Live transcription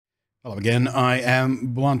Hello again, I am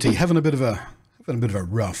Blunty, having a bit of a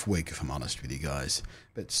rough week, if I'm honest with you guys.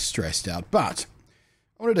 A bit stressed out, but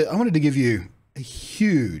I wanted to give you a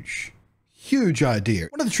huge idea.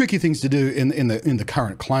 One of the tricky things to do in the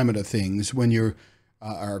current climate of things when you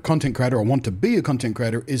are a content creator or want to be a content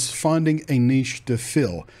creator is finding a niche to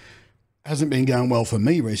fill. Hasn't been going well for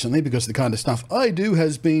me recently because the kind of stuff I do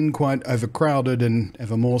has been quite overcrowded, and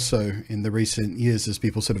ever more so in the recent years as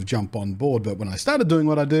people sort of jump on board. But when I started doing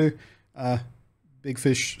what I do, big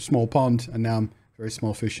fish, small pond, and now I'm very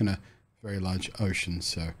small fish in a very large ocean.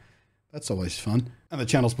 So that's always fun. And the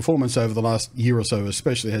channel's performance over the last year or so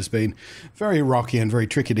especially has been very rocky and very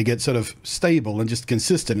tricky to get sort of stable and just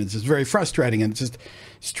consistent. It's just very frustrating and it just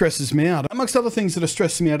stresses me out. Amongst other things that are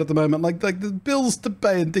stressing me out at the moment, like the bills to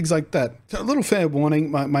pay and things like that. So a little fair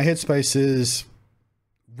warning, my headspace is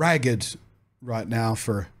ragged right now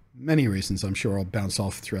for many reasons. I'm sure I'll bounce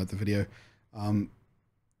off throughout the video.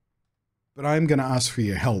 But I'm going to ask for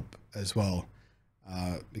your help as well.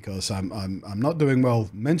 Because I'm not doing well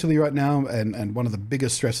mentally right now, and one of the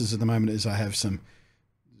biggest stresses at the moment is I have some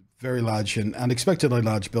very large and unexpectedly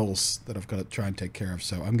large bills that I've got to try and take care of.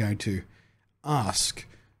 So I'm going to ask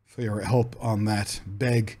for your help on that,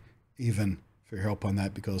 beg even for your help on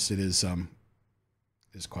that, because it is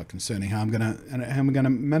quite concerning how I'm gonna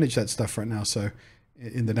manage that stuff right now. So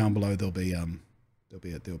in the down below there'll be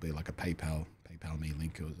like a PayPal me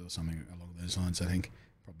link or something along those lines. I think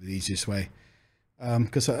probably the easiest way.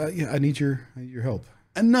 Because I need your help.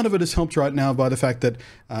 And none of it is helped right now by the fact that,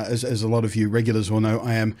 as a lot of you regulars will know,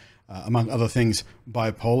 I am, among other things,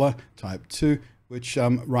 bipolar type 2, which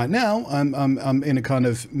right now I'm in a kind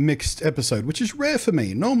of mixed episode, which is rare for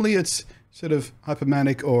me. Normally it's sort of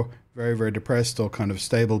hypomanic or very, very depressed or kind of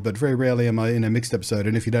stable, but very rarely am I in a mixed episode.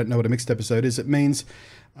 And if you don't know what a mixed episode is, it means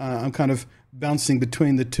I'm kind of bouncing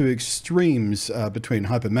between the two extremes, between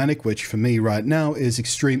hypomanic, which for me right now is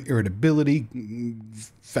extreme irritability,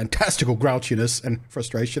 fantastical grouchiness and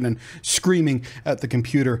frustration, and screaming at the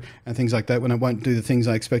computer and things like that when I won't do the things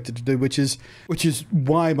I expected to do, which is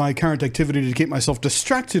why my current activity to keep myself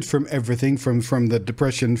distracted from everything, from the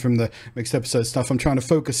depression, from the mixed episode stuff, I'm trying to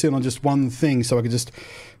focus in on just one thing so I can just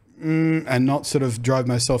and not sort of drive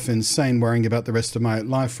myself insane worrying about the rest of my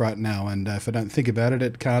life right now. And if I don't think about it,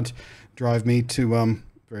 it can't drive me to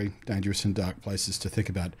very dangerous and dark places to think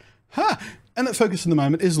about. And that focus in the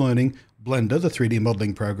moment is learning Blender, the 3D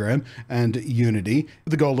modeling program, and Unity,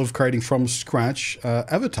 with the goal of creating from scratch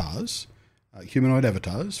avatars, humanoid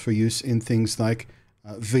avatars, for use in things like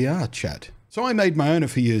VR chat. So I made my own a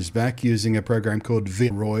few years back using a program called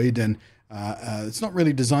Vroid, and it's not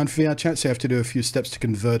really designed for VR chat, so you have to do a few steps to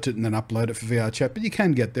convert it and then upload it for VR chat, but you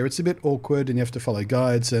can get there. It's a bit awkward and you have to follow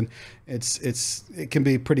guides, and it can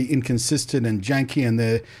be pretty inconsistent and janky, and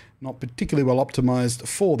they're not particularly well optimized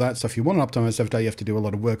for that. So if you want an optimized avatar, you have to do a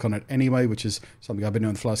lot of work on it anyway, which is something I've been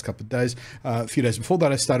doing for the last couple of days. A few days before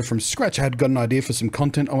that, I started from scratch. I had got an idea for some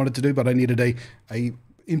content I wanted to do, but I needed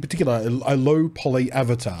in particular, a low-poly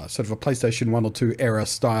avatar, sort of a PlayStation 1 or 2 era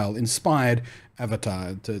style inspired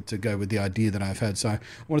avatar to go with the idea that I've had. So I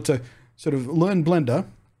wanted to sort of learn Blender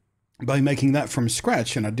by making that from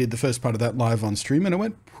scratch, and I did the first part of that live on stream, and it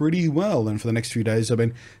went pretty well. And for the next few days, I've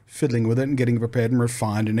been fiddling with it and getting prepared and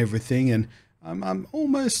refined and everything, and I'm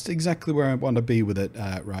almost exactly where I want to be with it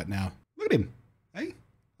right now. Look at him, hey?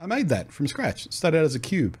 I made that from scratch. It started out as a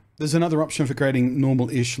cube. There's another option for creating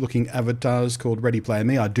normal-ish looking avatars called Ready Player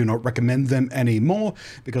Me. I do not recommend them anymore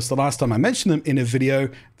because the last time I mentioned them in a video,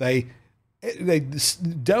 they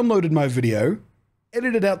downloaded my video,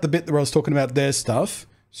 edited out the bit where I was talking about their stuff,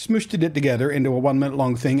 smooshed it together into a 1 minute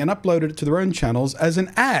long thing, and uploaded it to their own channels as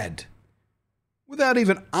an ad without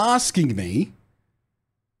even asking me,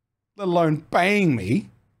 let alone paying me.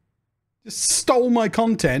 Just stole my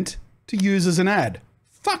content to use as an ad.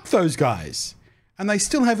 Fuck those guys. And they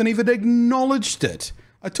still haven't even acknowledged it.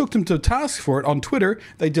 I took them to task for it on Twitter.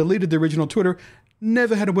 They deleted the original Twitter.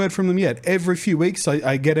 Never had a word from them yet. Every few weeks,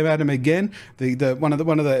 I get at them again. One of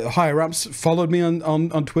the higher ups followed me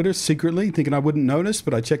on Twitter secretly, thinking I wouldn't notice,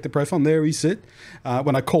 but I checked the profile, and there he sit.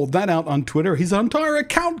 When I called that out on Twitter, his entire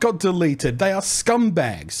account got deleted. They are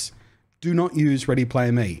scumbags. Do not use Ready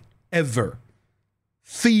Player Me, ever.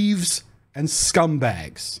 Thieves and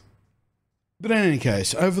scumbags. But in any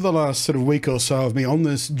case, over the last sort of week or so of me on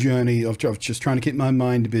this journey of just trying to keep my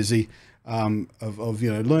mind busy, of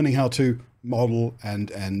learning how to model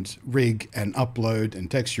and rig and upload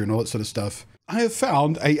and texture and all that sort of stuff, I have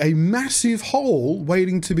found a massive hole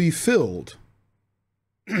waiting to be filled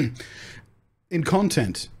in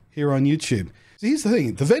content here on YouTube. So here's the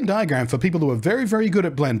thing, the Venn diagram for people who are very, very good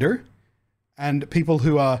at Blender and people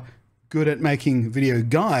who are good at making video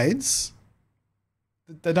guides,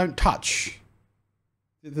 they don't touch.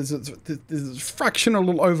 There's a fractional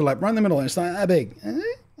little overlap right in the middle, and it's like that big, like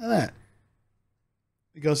that.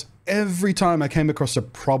 Because every time I came across a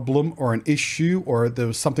problem or an issue, or there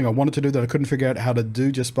was something I wanted to do that I couldn't figure out how to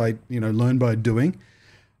do just by, learn by doing,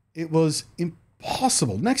 it was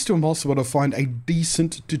impossible, next to impossible, to find a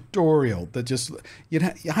decent tutorial that just, you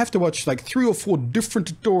have to watch like 3 or 4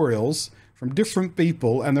 different tutorials from different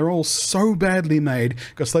people, and they're all so badly made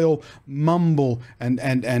because they all mumble and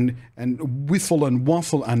whiffle and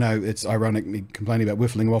waffle. I know it's ironic me complaining about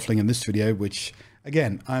whiffling and waffling in this video, which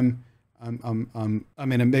again, I'm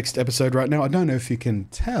in a mixed episode right now. I don't know if you can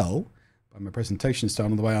tell by my presentation style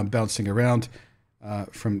and the way I'm bouncing around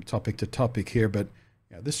from topic to topic here, but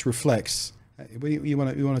yeah, this reflects. You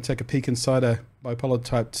want to take a peek inside a bipolar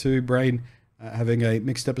type 2 brain having a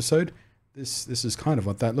mixed episode. This is kind of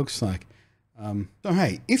what that looks like. So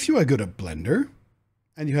hey, if you are good at Blender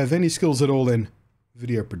and you have any skills at all in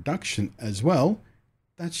video production as well,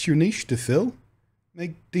 that's your niche to fill.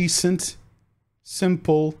 Make decent,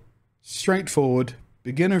 simple, straightforward,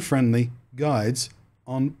 beginner-friendly guides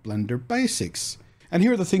on Blender basics. And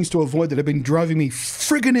here are the things to avoid that have been driving me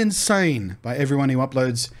friggin' insane by everyone who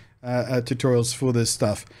uploads tutorials for this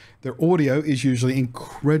stuff. Their audio is usually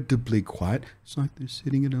incredibly quiet. It's like they're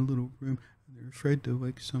sitting in a little room. They're afraid to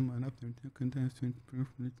wake someone up.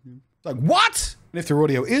 Like, what? And if their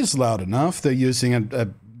audio is loud enough, they're using a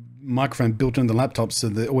microphone built into the laptop, so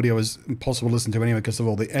the audio is impossible to listen to anyway because of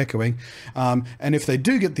all the echoing. And if they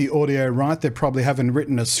do get the audio right, they probably haven't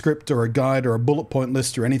written a script or a guide or a bullet point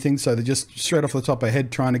list or anything, so they're just straight off the top of their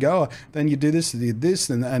head trying to go, oh, then you do this, and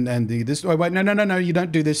do this. Oh, wait, no, you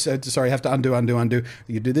don't do this. Sorry, you have to undo.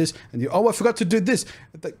 You do this, and oh, I forgot to do this.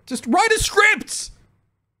 Just write a script!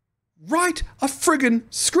 Write a friggin'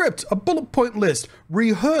 script, a bullet point list.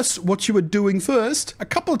 Rehearse what you were doing first a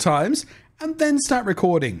couple of times, and then start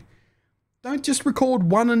recording. Don't just record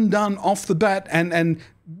one and done off the bat and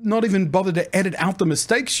not even bother to edit out the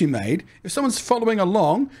mistakes you made. If someone's following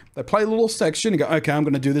along, they play a little section and go, okay, I'm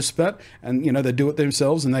going to do this bit. And, they do it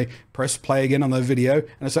themselves and they press play again on the video.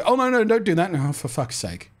 And they say, oh, no, don't do that. No, for fuck's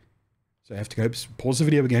sake. So you have to go pause the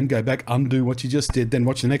video again, go back, undo what you just did, then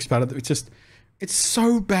watch the next part of it. It's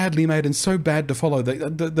so badly made and so bad to follow.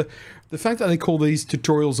 The fact that they call these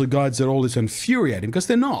tutorials or guides at all is infuriating because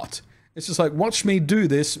they're not. It's just like, watch me do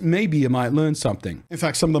this, maybe you might learn something. In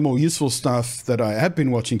fact, some of the more useful stuff that I have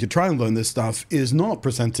been watching to try and learn this stuff is not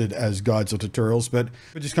presented as guides or tutorials, but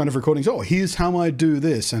just kind of recordings. Oh, here's how I do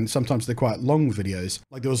this. And sometimes they're quite long videos.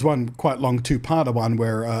 Like there was one quite long 2-parter one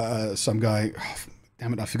where some guy, oh,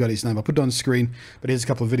 damn it, I forgot his name. I put it on the screen, but here's a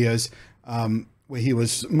couple of videos where he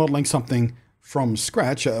was modeling something from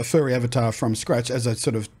scratch, a furry avatar from scratch as a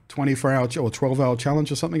sort of 24-hour or 12-hour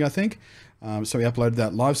challenge or something, I think. So he uploaded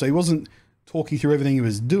that live. So he wasn't talking through everything he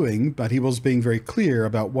was doing, but he was being very clear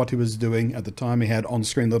about what he was doing at the time. He had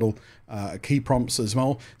on-screen little key prompts as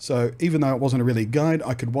well. So even though it wasn't a really guide,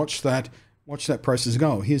 I could watch that process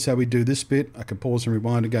go. Oh, here's how we do this bit. I could pause and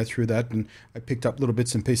rewind and go through that, and I picked up little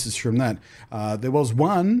bits and pieces from that. There was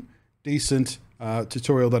one decent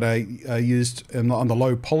tutorial that I used on the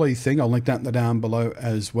low-poly thing. I'll link that down below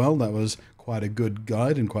as well. That was quite a good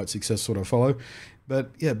guide and quite successful to follow.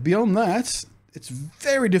 But yeah, beyond that, it's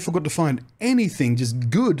very difficult to find anything just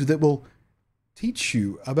good that will teach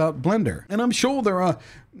you about Blender. And I'm sure there are,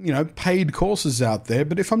 paid courses out there,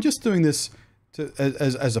 but if I'm just doing this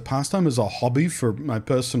as a pastime, as a hobby for my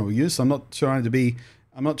personal use, I'm not trying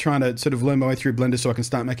to sort of learn my way through Blender so I can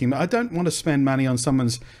start making. I don't want to spend money on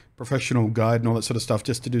someone's professional guide and all that sort of stuff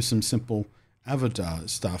just to do some simple avatar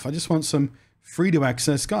stuff. I just want some free to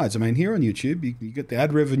access guides. I mean, here on YouTube, you get the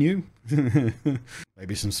ad revenue,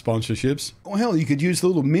 maybe some sponsorships. Or hell, you could use the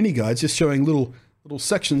little mini guides just showing little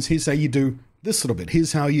sections. Here's how you do this little bit.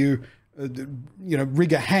 Here's how you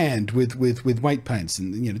rig a hand with weight paints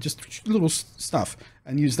and, just little stuff,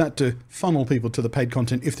 and use that to funnel people to the paid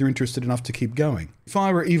content if they're interested enough to keep going. If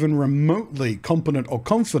I were even remotely competent or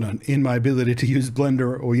confident in my ability to use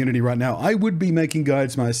Blender or Unity right now, I would be making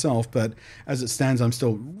guides myself, but as it stands, I'm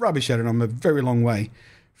still rubbish at it. I'm a very long way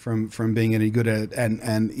from being any good at it.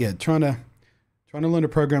 And yeah, trying to learn a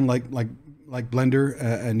program like Blender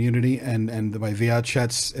and Unity and the way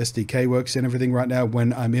VRChat's SDK works and everything right now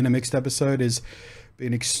when I'm in a mixed episode is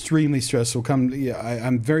been extremely stressful.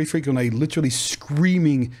 I'm very frequently literally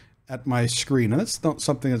screaming at my screen, and that's not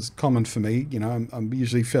something that's common for me. I'm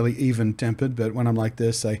usually fairly even-tempered, but when I'm like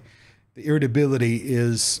this, the irritability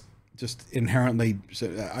is just inherently. So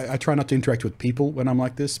I try not to interact with people when I'm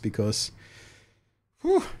like this because,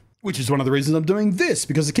 whew, which is one of the reasons I'm doing this,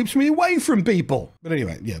 because it keeps me away from people. But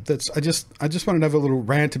anyway, yeah, I just wanted to have a little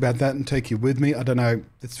rant about that and take you with me. I don't know,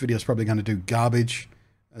 this video is probably going to do garbage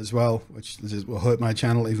as well, which will hurt my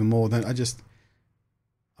channel even more than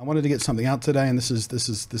I wanted to get something out today, and this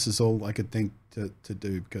is all I could think to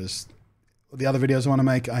do, because the other videos I want to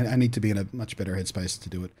make, I need to be in a much better headspace to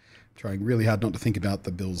do it. I'm trying really hard not to think about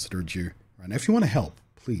the bills that are due right now. If you want to help,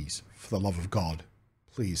 please, for the love of God,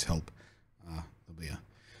 please help. There'll be a,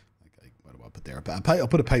 what do I put there? I'll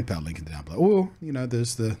put a PayPal link in the down below. Or, you know,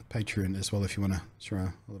 there's the Patreon as well if you want to throw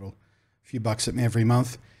a few bucks at me every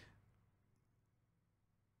month.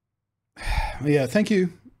 Yeah, thank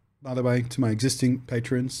you, by the way, to my existing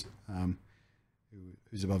patrons,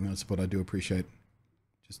 who's above me on support. I do appreciate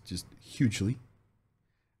just hugely.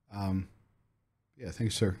 Yeah,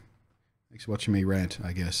 thanks, sir. Thanks for watching me rant,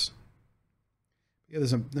 I guess. Yeah,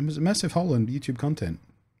 there's a massive hole in YouTube content.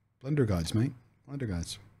 Blender guides, mate. Blender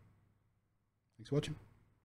guides. Thanks for watching.